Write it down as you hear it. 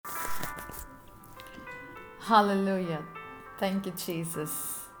Hallelujah. Thank you,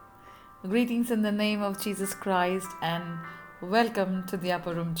 Jesus. Greetings in the name of Jesus Christ and welcome to the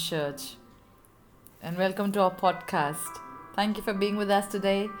Upper Room Church and welcome to our podcast. Thank you for being with us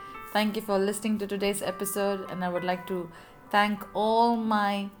today. Thank you for listening to today's episode, and I would like to thank all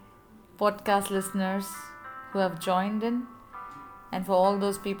my podcast listeners who have joined in and for all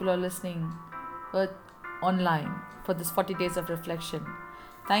those people who are listening online for this 40 days of reflection.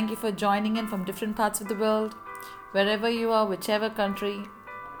 Thank you for joining in from different parts of the world. Wherever you are, whichever country,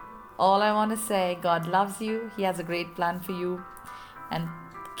 all I want to say, God loves you. He has a great plan for you. And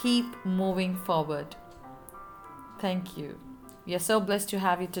keep moving forward. Thank you. We are so blessed to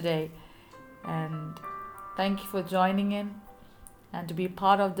have you today. And thank you for joining in and to be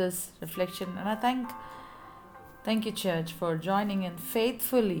part of this reflection. And I thank you, church, for joining in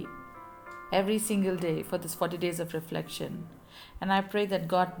faithfully every single day for this 40 days of reflection. And I pray that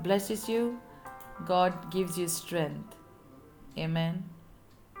God blesses you, God gives you strength. Amen.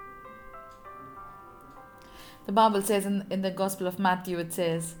 The Bible says in the Gospel of Matthew, it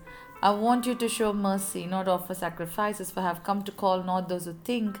says, I want you to show mercy, not offer sacrifices, for I have come to call not those who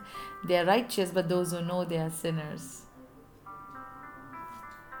think they are righteous, but those who know they are sinners.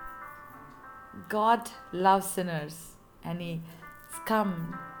 God loves sinners, and He has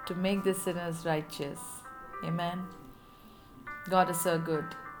come to make the sinners righteous. Amen. God is so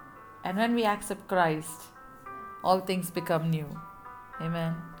good. And when we accept Christ, all things become new.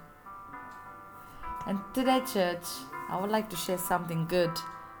 Amen. And today, church, I would like to share something good,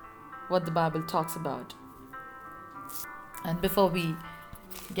 what the Bible talks about. And before we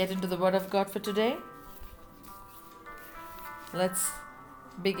get into the Word of God for today, let's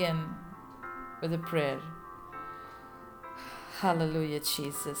begin with a prayer. Hallelujah,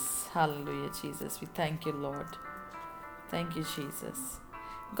 Jesus. Hallelujah, Jesus. We thank you, Lord. Thank you, Jesus.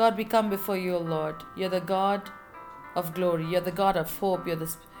 God, we come before you, O Lord. You're the God of glory. You're the God of hope. You're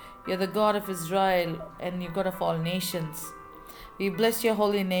the God of Israel, and you're God of all nations. We bless your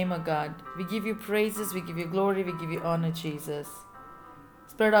holy name, O God. We give you praises, we give you glory, we give you honor, Jesus.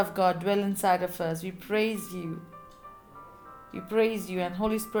 Spirit of God, dwell inside of us. We praise you. We praise you, and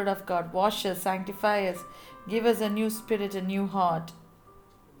Holy Spirit of God, wash us, sanctify us, give us a new spirit, a new heart,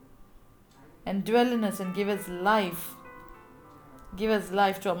 and dwell in us and give us life. Give us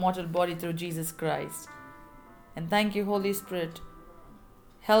life to our mortal body through Jesus Christ. And thank you, Holy Spirit.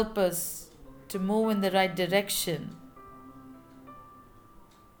 Help us to move in the right direction.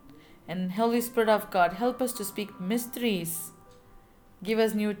 And Holy Spirit of God, help us to speak mysteries. Give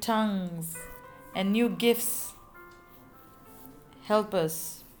us new tongues and new gifts. Help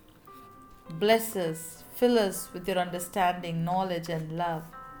us. Bless us. Fill us with your understanding, knowledge, and love.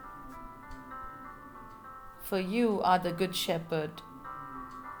 For you are the good shepherd.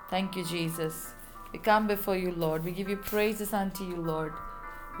 Thank you, Jesus. We come before you, Lord. We give you praises unto you, Lord.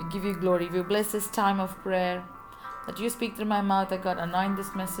 We give you glory. We bless this time of prayer. That you speak through my mouth, O God. Anoint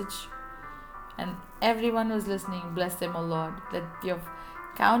this message. And everyone who's listening, bless them, O Lord. Let your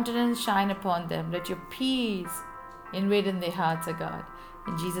countenance shine upon them. Let your peace invade in their hearts, O God.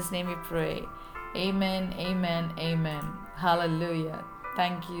 In Jesus' name we pray. Amen, amen, amen. Hallelujah.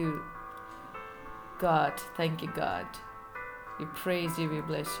 Thank you, God. Thank you, God. We praise you, we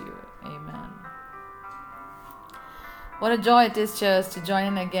bless you. Amen. What a joy it is, church, to join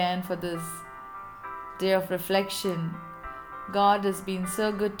in again for this day of reflection. God has been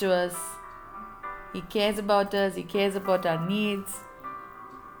so good to us. He cares about us. He cares about our needs.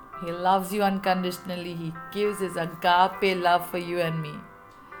 He loves you unconditionally. He gives His agape love for you and me.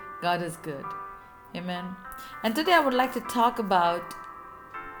 God is good. Amen. And today I would like to talk about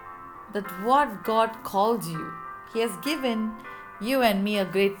that what God calls you. He has given you and me a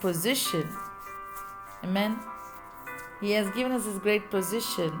great position. Amen. He has given us this great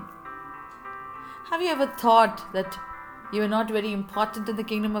position. Have you ever thought that you are not very important in the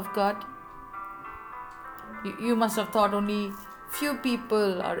kingdom of God? You must have thought only few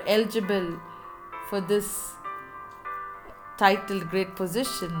people are eligible for this title, great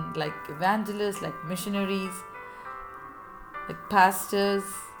position, like evangelists, like missionaries, like pastors,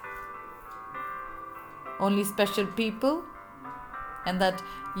 only special people, and that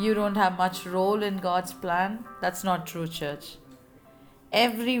you don't have much role in God's plan. That's not true, church.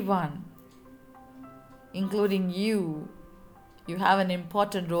 Everyone, including you have an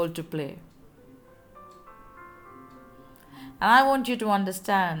important role to play. And I want you to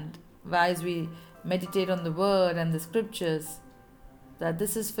understand, as we meditate on the word and the scriptures, that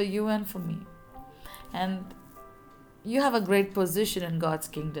this is for you and for me. And you have a great position in God's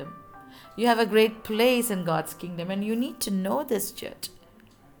kingdom. You have a great place in God's kingdom, and you need to know this, church.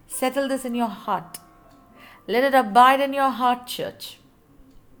 Settle this in your heart. Let it abide in your heart, church.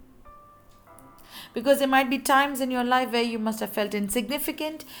 Because there might be times in your life where you must have felt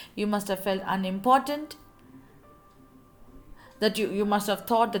insignificant, you must have felt unimportant, that you must have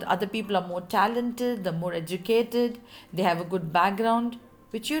thought that other people are more talented, they're more educated, they have a good background,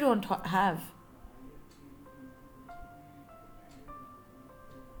 which you don't have.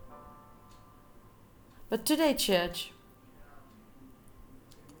 But today, church,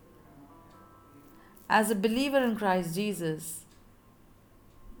 as a believer in Christ Jesus,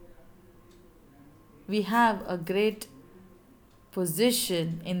 we have a great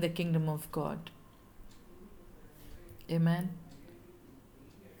position in the kingdom of God. Amen.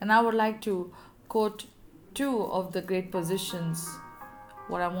 And I would like to quote two of the great positions,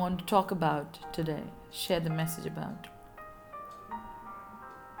 what I want to talk about today, share the message about.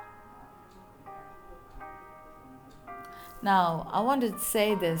 Now, I want to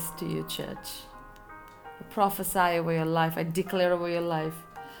say this to you, church. I prophesy over your life, I declare over your life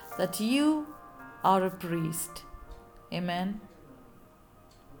that you are a priest. Amen.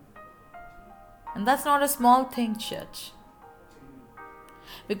 And that's not a small thing, church.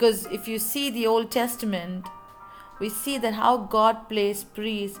 Because if you see the Old Testament, we see that how God placed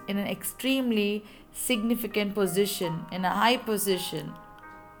priests in an extremely significant position, in a high position,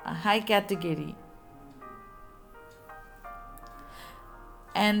 a high category.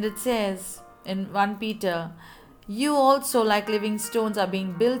 And it says in 1 Peter, you also, like living stones, are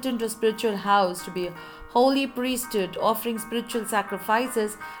being built into a spiritual house to be a holy priesthood, offering spiritual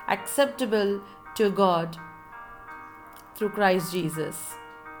sacrifices acceptable to God through Christ Jesus.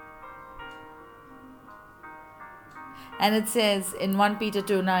 And it says in 1 Peter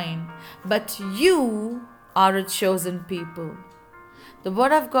 2:9, but you are a chosen people. The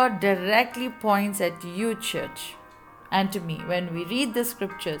word of God directly points at you, church, and to me. When we read the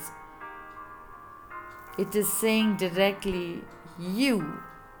scriptures, it is saying directly you.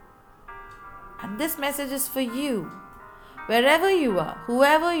 And this message is for you. Wherever you are,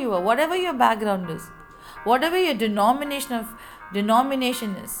 whoever you are, whatever your background is, whatever your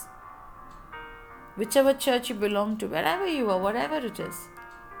denomination is, whichever church you belong to, wherever you are, whatever it is.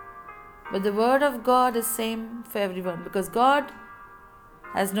 But the word of God is same for everyone, because God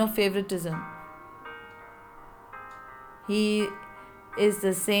has no favoritism. He is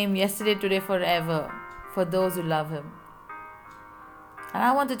the same yesterday, today, forever, for those who love Him. And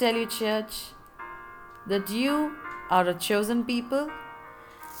I want to tell you, church, that you are a chosen people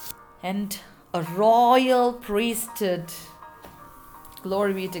and a royal priesthood.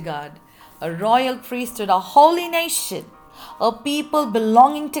 Glory be to God. A royal priesthood, a holy nation, a people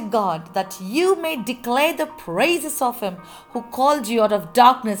belonging to God, that you may declare the praises of Him who called you out of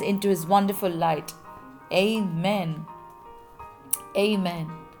darkness into His wonderful light. Amen. Amen.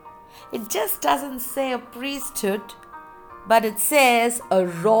 It just doesn't say a priesthood, but it says a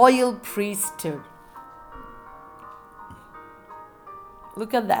royal priesthood.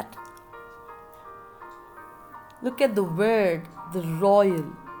 Look at that. Look at the word, the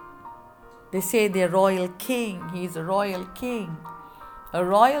royal. They say they're royal king. He's a royal king. A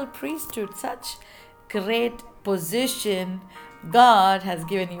royal priesthood, such great position God has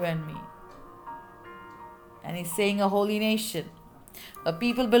given you and me. And He's saying a holy nation, a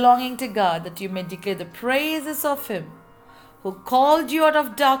people belonging to God, that you may declare the praises of Him who called you out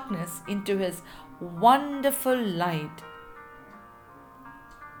of darkness into His wonderful light.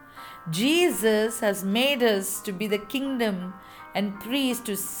 Jesus has made us to be the kingdom and priests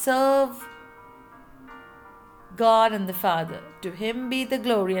to serve God and the Father. To Him be the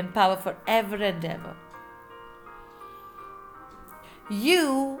glory and power forever and ever.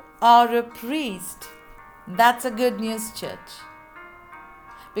 You are a priest. That's a good news, church.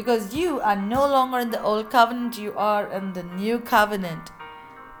 Because you are no longer in the old covenant, you are in the new covenant.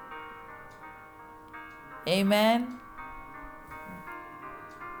 Amen.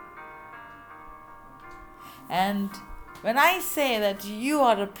 And when I say that you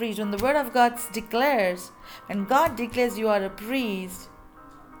are a priest, when the word of God declares, when God declares you are a priest,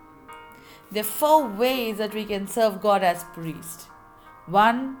 there are 4 ways that we can serve God as priest.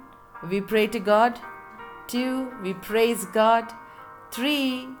 1, we pray to God. 2, we praise God.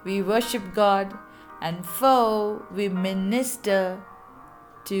 3, we worship God. And 4, we minister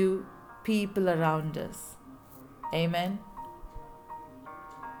to people around us. Amen.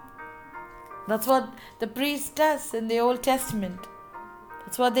 That's what the priest does in the Old Testament.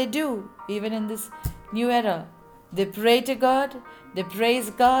 That's what they do, even in this new era. They pray to God, they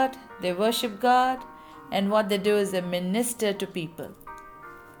praise God, they worship God, and what they do is they minister to people.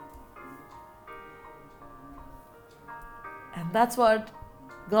 And that's what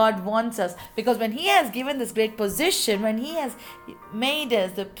God wants us. Because when He has given this great position, when He has made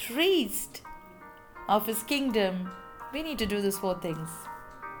us the priest of His kingdom, we need to do these 4 things.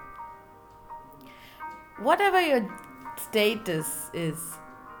 Whatever your status is,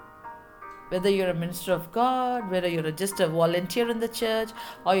 whether you're a minister of God, whether you're just a volunteer in the church,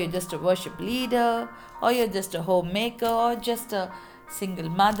 or you're just a worship leader, or you're just a homemaker, or just a single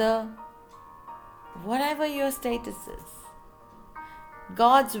mother, whatever your status is,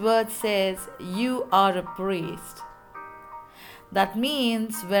 God's word says you are a priest. That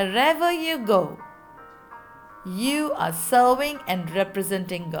means wherever you go, you are serving and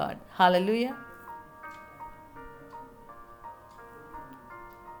representing God. Hallelujah.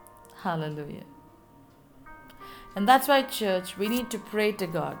 Hallelujah. And that's why, church, we need to pray to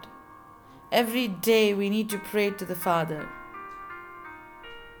God. Every day we need to pray to the Father.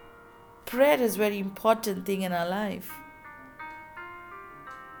 Prayer is a very important thing in our life.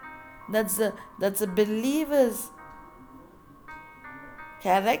 That's a believer's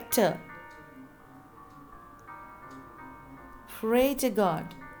character. Pray to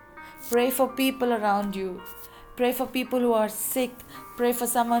God. Pray for people around you. Pray for people who are sick. Pray for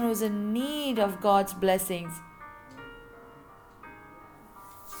someone who's in need of God's blessings.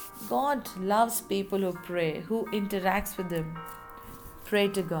 God loves people who pray, who interacts with Him. Pray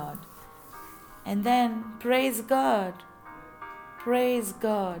to God. And then praise God. Praise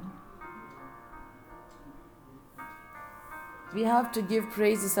God. We have to give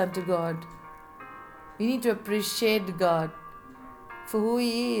praises unto God. We need to appreciate God for who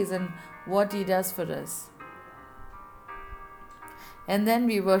He is and what He does for us. And then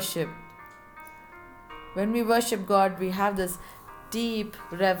we worship. When we worship God, we have this deep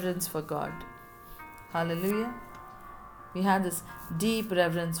reverence for God. Hallelujah. We have this deep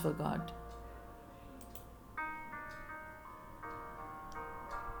reverence for God.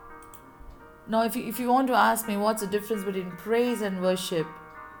 Now, if you want to ask me what's the difference between praise and worship,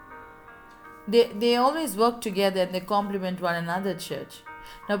 they always work together and they complement one another, church.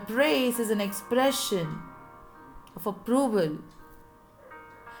 Now, praise is an expression of approval.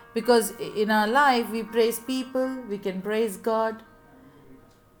 Because in our life, we praise people, we can praise God.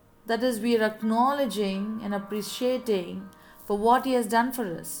 That is, we are acknowledging and appreciating for what He has done for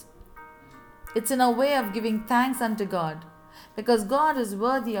us. It's in a way of giving thanks unto God, because God is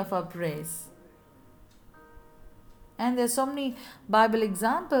worthy of our praise. And there's so many Bible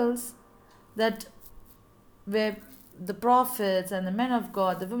examples that where the prophets and the men of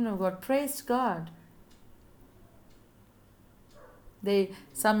God, the women of God praised God.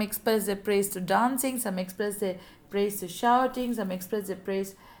 Some express their praise to dancing, some express their praise to shouting, some express their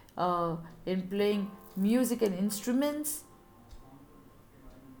praise in playing music and instruments.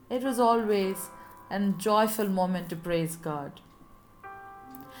 It was always a joyful moment to praise God.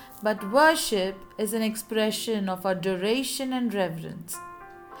 But worship is an expression of adoration and reverence.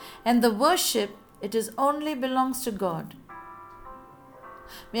 And the worship, it is only belongs to God.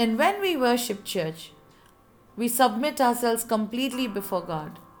 And when we worship, church, we submit ourselves completely before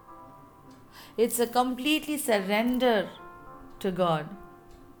God. It's a completely surrender to God.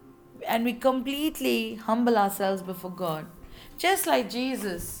 And we completely humble ourselves before God. Just like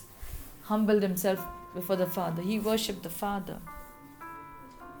Jesus humbled Himself before the Father. He worshipped the Father.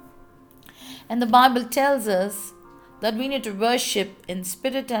 And the Bible tells us that we need to worship in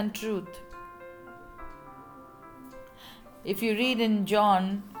spirit and truth. If you read in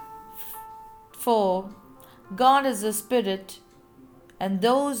John 4, God is a spirit, and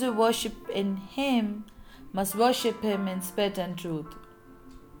those who worship in Him must worship Him in spirit and truth.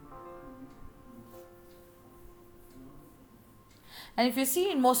 And if you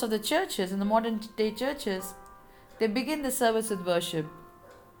see in most of the churches, in the modern day churches, they begin the service with worship.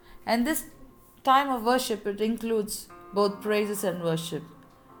 And this time of worship, it includes both praises and worship.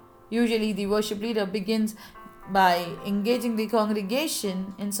 Usually the worship leader begins by engaging the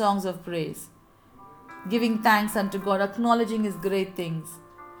congregation in songs of praise, giving thanks unto God, acknowledging His great things.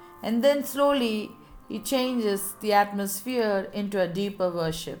 And then slowly he changes the atmosphere into a deeper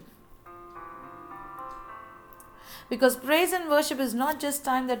worship. Because praise and worship is not just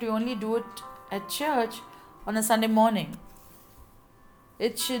time that we only do it at church on a Sunday morning.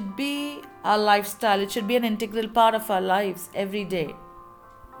 It should be our lifestyle. It should be an integral part of our lives every day.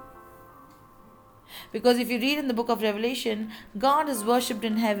 Because if you read in the book of Revelation, God is worshipped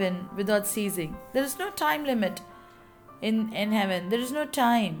in heaven without ceasing. There is no time limit in heaven. There is no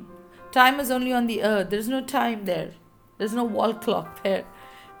time. Time is only on the earth. There is no time there. There is no wall clock there,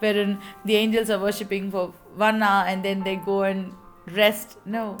 wherein the angels are worshipping for 1 hour and then they go and rest.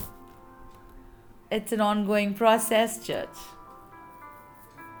 No. It's an ongoing process, church.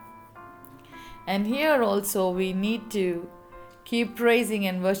 And here also we need to keep praising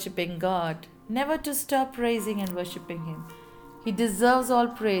and worshiping God, never to stop praising and worshiping Him. He deserves all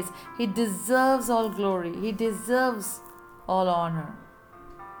praise, He deserves all glory, He deserves all honor.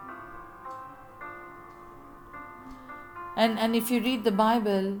 And if you read the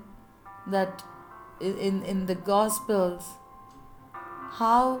Bible, that in the Gospels,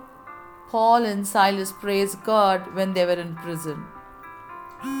 how Paul and Silas praised God when they were in prison.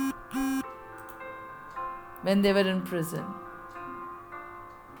 When they were in prison.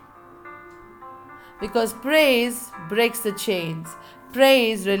 Because praise breaks the chains.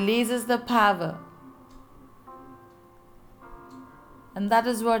 Praise releases the power. And that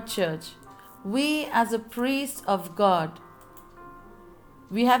is what, church, we as a priest of God,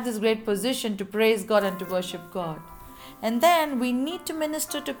 we have this great position to praise God and to worship God. And then we need to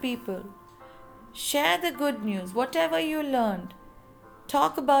minister to people. Share the good news, whatever you learned.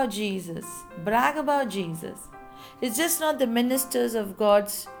 Talk about Jesus. Brag about Jesus. It's just not the ministers of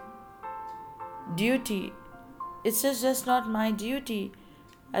God's duty. It's just not my duty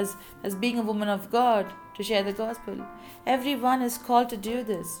as being a woman of God to share the gospel. Everyone is called to do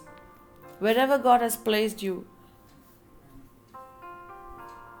this. Wherever God has placed you,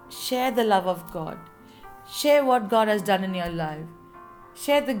 share the love of God. Share what God has done in your life.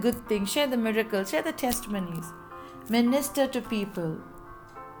 Share the good things, share the miracles, share the testimonies. Minister to people.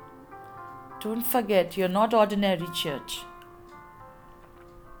 Don't forget, you're not ordinary, church.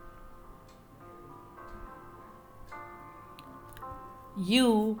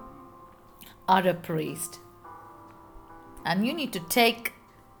 You are a priest. And you need to take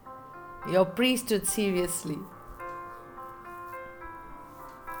your priesthood seriously.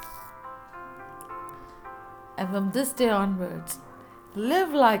 And from this day onwards,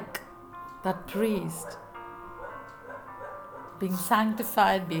 live like that priest. Being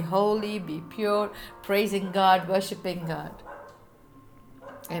sanctified, be holy, be pure, praising God, worshipping God.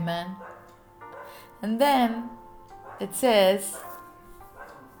 Amen. And then it says,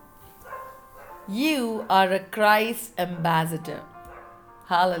 you are a Christ ambassador.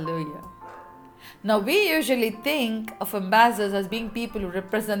 Hallelujah. Now we usually think of ambassadors as being people who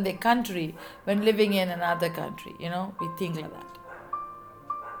represent their country when living in another country. We think like that.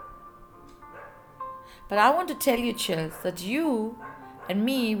 But I want to tell you, church, that you and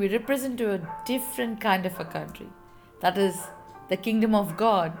me, we represent to a different kind of a country. That is the kingdom of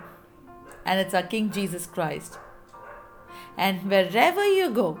God. And it's our King Jesus Christ. And wherever you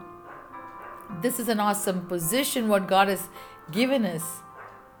go, this is an awesome position what God has given us.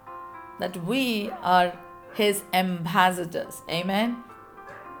 That we are His ambassadors. Amen.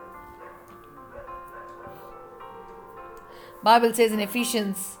 Bible says in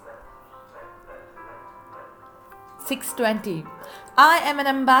Ephesians 6:20, I am an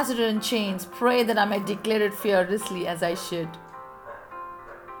ambassador in chains. Pray that I may declare it fearlessly as I should.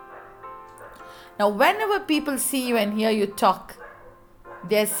 Now, whenever people see you and hear you talk,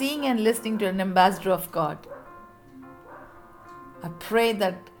 they are seeing and listening to an ambassador of God. I pray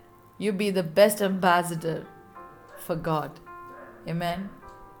that you be the best ambassador for God. Amen.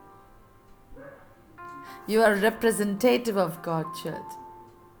 You are a representative of God, church.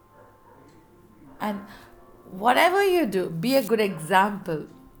 And whatever you do, be a good example.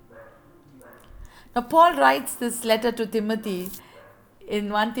 Now, Paul writes this letter to Timothy.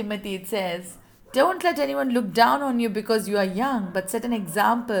 In 1 Timothy, it says, don't let anyone look down on you because you are young, but set an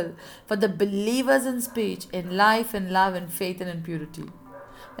example for the believers in speech, in life, in love, in faith, and in purity.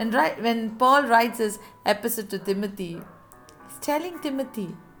 And when Paul writes his epistle to Timothy, he's telling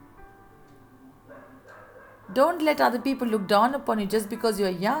Timothy, don't let other people look down upon you just because you're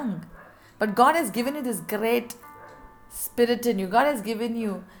young. But God has given you this great spirit in you. God has given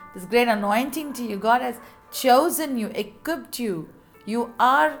you this great anointing to you. God has chosen you, equipped you. You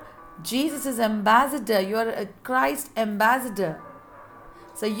are Jesus' ambassador. You are a Christ ambassador.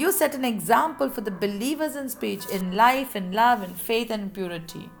 So you set an example for the believers in speech, in life, in love, in faith, and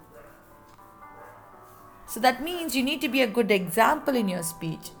purity. So that means you need to be a good example in your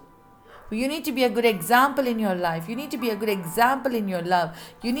speech. You need to be a good example in your life. You need to be a good example in your love.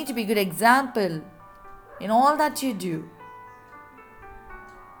 You need to be a good example in all that you do.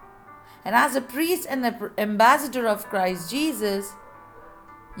 And as a priest and an ambassador of Christ Jesus,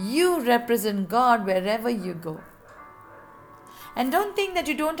 you represent God wherever you go. And don't think that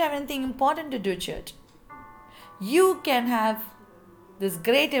you don't have anything important to do, church. You can have this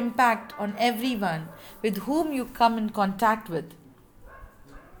great impact on everyone with whom you come in contact with.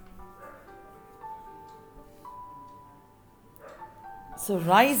 So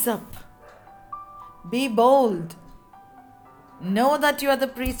rise up. Be bold. Know that you are the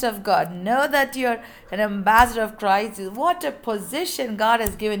priest of God. Know that you are an ambassador of Christ. What a position God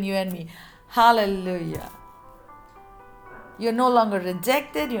has given you and me. Hallelujah. You're no longer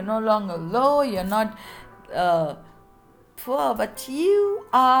rejected. You're no longer low. You're not poor. But you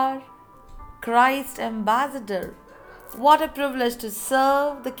are Christ's ambassador. What a privilege to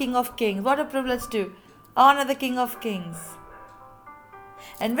serve the King of Kings. What a privilege to honor the King of Kings.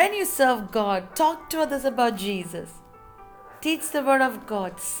 And when you serve God, talk to others about Jesus. Teach the word of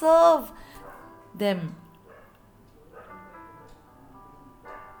God. Serve them.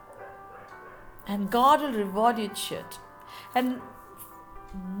 And God will reward you, church. And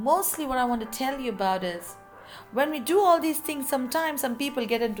mostly what I want to tell you about is, when we do all these things, sometimes some people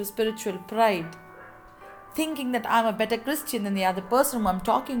get into spiritual pride, thinking that I'm a better Christian than the other person whom I'm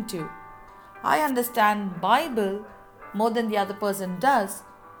talking to. I understand Bible more than the other person does.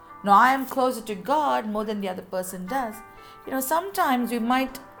 No, I am closer to God more than the other person does. Sometimes we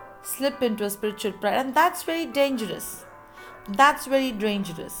might slip into a spiritual pride, and that's very dangerous. That's very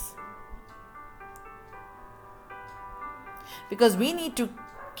dangerous. Because we need to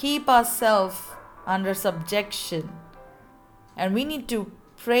keep ourselves under subjection. And we need to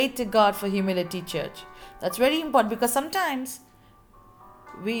pray to God for humility, church. That's very important, because sometimes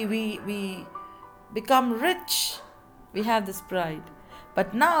we become rich. We have this pride.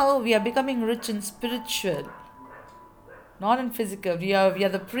 But now we are becoming rich in spiritual, not in physical. We are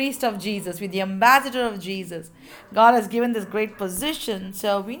the priest of Jesus. We're the ambassador of Jesus. God has given this great position.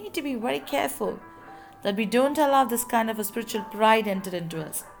 So we need to be very careful that we don't allow this kind of a spiritual pride enter into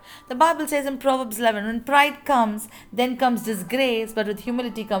us. The Bible says in Proverbs 11, when pride comes, then comes disgrace, but with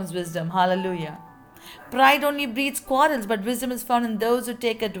humility comes wisdom. Hallelujah. Pride only breeds quarrels, but wisdom is found in those who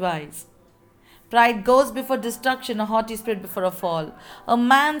take advice. Pride goes before destruction, a haughty spirit before a fall. A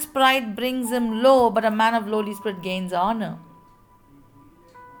man's pride brings him low, but a man of lowly spirit gains honor.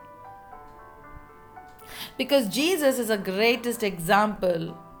 Because Jesus is the greatest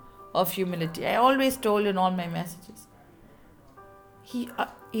example of humility. I always told you in all my messages.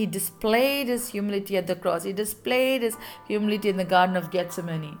 He displayed his humility at the cross. He displayed his humility in the Garden of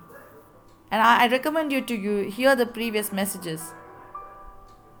Gethsemane. And I recommend you to hear the previous messages.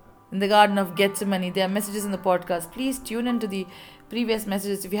 In the Garden of Gethsemane, there are messages in the podcast. Please tune into the previous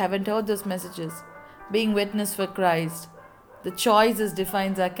messages if you haven't heard those messages. Being witness for Christ. The choices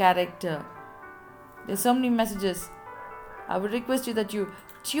defines our character. There's so many messages. I would request you that you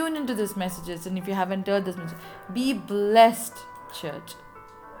tune into these messages. And if you haven't heard this message, be blessed, church.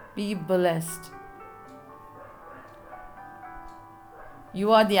 Be blessed.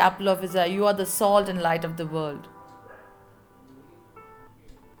 You are the apple of his eye. You are the salt and light of the world.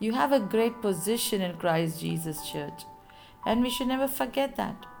 You have a great position in Christ Jesus, church. And we should never forget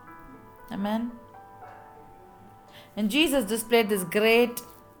that. Amen. And Jesus displayed this great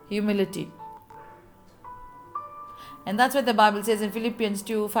humility. And that's what the Bible says in Philippians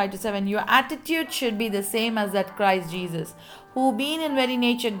 2, 5-7. Your attitude should be the same as that Christ Jesus, who being in very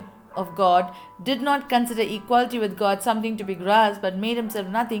nature of God, did not consider equality with God something to be grasped, but made himself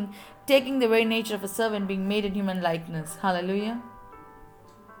nothing, taking the very nature of a servant, being made in human likeness. Hallelujah.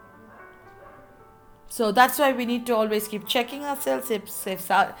 So that's why we need to always keep checking ourselves,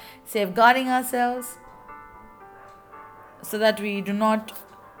 safeguarding ourselves, so that we do not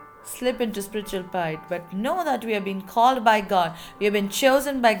slip into spiritual pride. But know that we have been called by God. We have been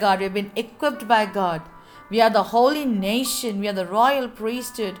chosen by God. We have been equipped by God. We are the holy nation. We are the royal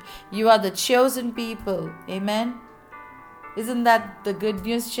priesthood. You are the chosen people. Amen. Isn't that the good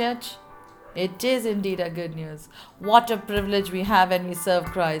news, church? It is indeed a good news. What a privilege we have when we serve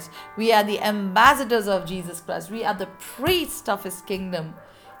Christ. We are the ambassadors of Jesus Christ. We are the priests of his kingdom.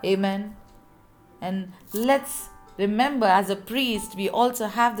 Amen. And let's remember, as a priest, we also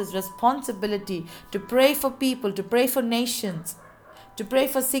have this responsibility to pray for people, to pray for nations, to pray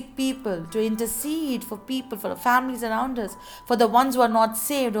for sick people, to intercede for people, for the families around us, for the ones who are not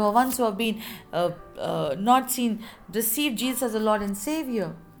saved, or ones who have been received Jesus as the Lord and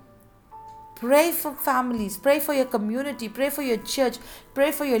Savior. Pray for families, pray for your community, pray for your church,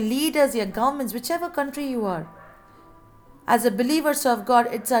 pray for your leaders, your governments, whichever country you are. As a believers of God,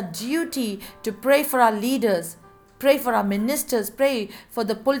 it's our duty to pray for our leaders, pray for our ministers, pray for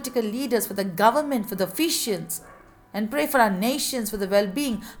the political leaders, for the government, for the officials, and pray for our nations, for the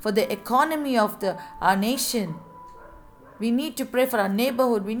well-being, for the economy of our nation. We need to pray for our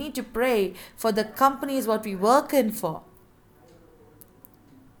neighborhood. We need to pray for the companies what we work in for.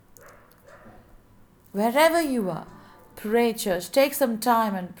 Wherever you are, pray, church. Take some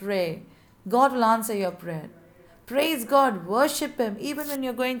time and pray. God will answer your prayer. Praise God. Worship him. Even when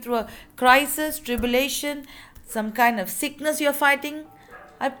you're going through a crisis, tribulation, some kind of sickness you're fighting,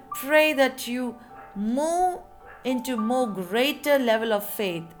 I pray that you move into more greater level of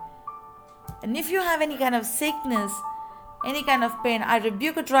faith. And if you have any kind of sickness, any kind of pain, I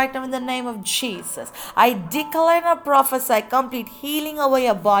rebuke it right now in the name of Jesus. I declare and prophesy complete healing over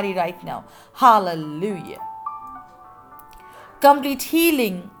your body right now. Hallelujah. Complete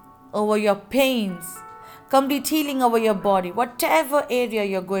healing over your pains. Complete healing over your body. Whatever area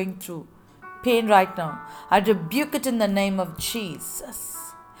you're going through, pain right now, I rebuke it in the name of Jesus.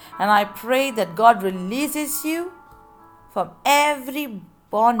 And I pray that God releases you from every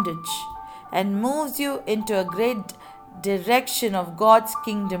bondage and moves you into a great direction of God's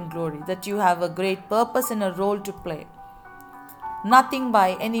kingdom glory, that you have a great purpose and a role to play. Nothing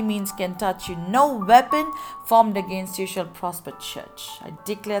by any means can touch you. No weapon formed against you shall prosper, church. I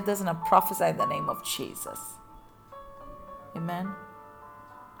declare this and I prophesy in the name of Jesus. Amen.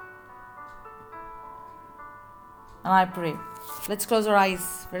 And I pray. Let's close our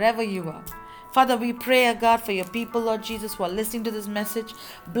eyes wherever you are. Father, we pray, God, for your people, Lord Jesus, who are listening to this message.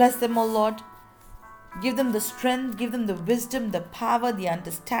 Bless them, O Lord. Give them the strength, give them the wisdom, the power, the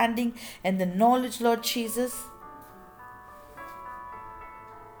understanding, and the knowledge, Lord Jesus.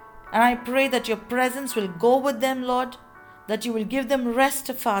 And I pray that your presence will go with them, Lord, that you will give them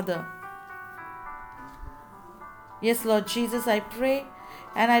rest, Father. Yes, Lord Jesus, I pray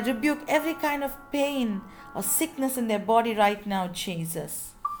and I rebuke every kind of pain or sickness in their body right now,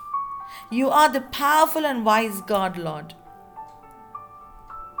 Jesus. You are the powerful and wise God, Lord.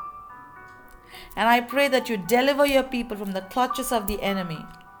 And I pray that you deliver your people from the clutches of the enemy.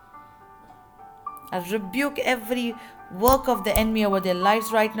 I rebuke every work of the enemy over their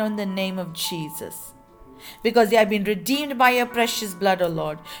lives right now in the name of Jesus. Because they have been redeemed by your precious blood, O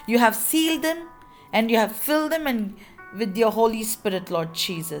Lord. You have sealed them and you have filled them and with your Holy Spirit, Lord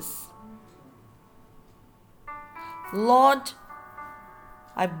Jesus. Lord,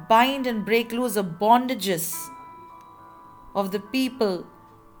 I bind and break loose the bondages of the people,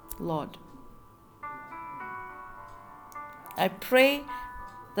 Lord. I pray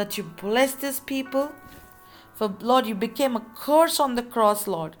that you bless these people. For Lord, you became a curse on the cross,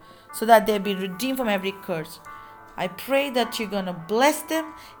 Lord, so that they be redeemed from every curse. I pray that you're going to bless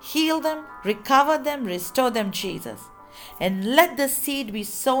them, heal them, recover them, restore them, Jesus. And let the seed be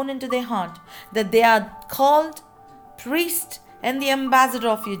sown into their heart, that they are called priest and the ambassador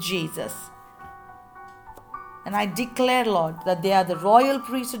of you, Jesus. And I declare, Lord, that they are the royal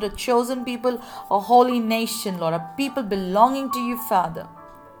priesthood, a chosen people, a holy nation, Lord, a people belonging to you, Father.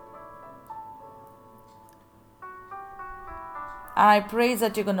 And I pray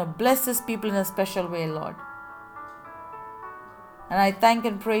that you're going to bless these people in a special way, Lord. And I thank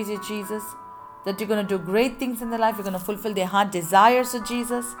and praise you, Jesus, that you're going to do great things in their life. You're going to fulfill their heart desires, of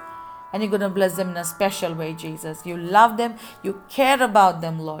Jesus. And you're going to bless them in a special way, Jesus. You love them. You care about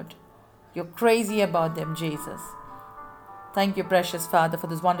them, Lord. You're crazy about them, Jesus. Thank you, precious Father, for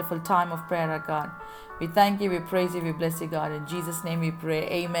this wonderful time of prayer, God. We thank you, we praise you, we bless you, God. In Jesus' name we pray.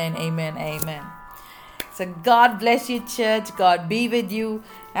 Amen, amen, amen. So God bless you, church. God be with you.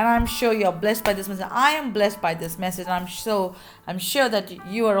 And I'm sure you're blessed by this message. I am blessed by this message. I'm sure that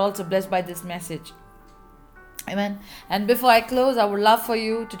you are also blessed by this message. Amen. And before I close, I would love for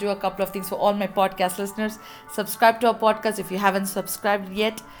you to do a couple of things for all my podcast listeners. Subscribe to our podcast if you haven't subscribed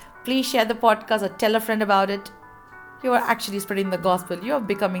yet. Please share the podcast or tell a friend about it. You are actually spreading the gospel. You are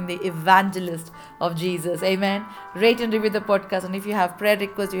becoming the evangelist of Jesus. Amen. Rate and review the podcast. And if you have prayer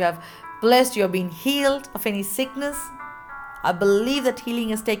requests, you have blessed, you have been healed of any sickness. I believe that healing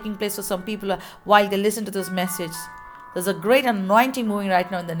is taking place for some people while they listen to this message. There's a great anointing moving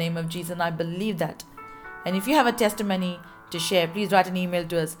right now in the name of Jesus. And I believe that. And if you have a testimony to share, please write an email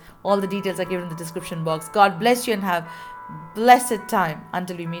to us. All the details are given in the description box. God bless you and have blessed time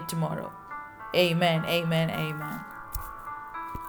until we meet tomorrow. Amen, amen, amen.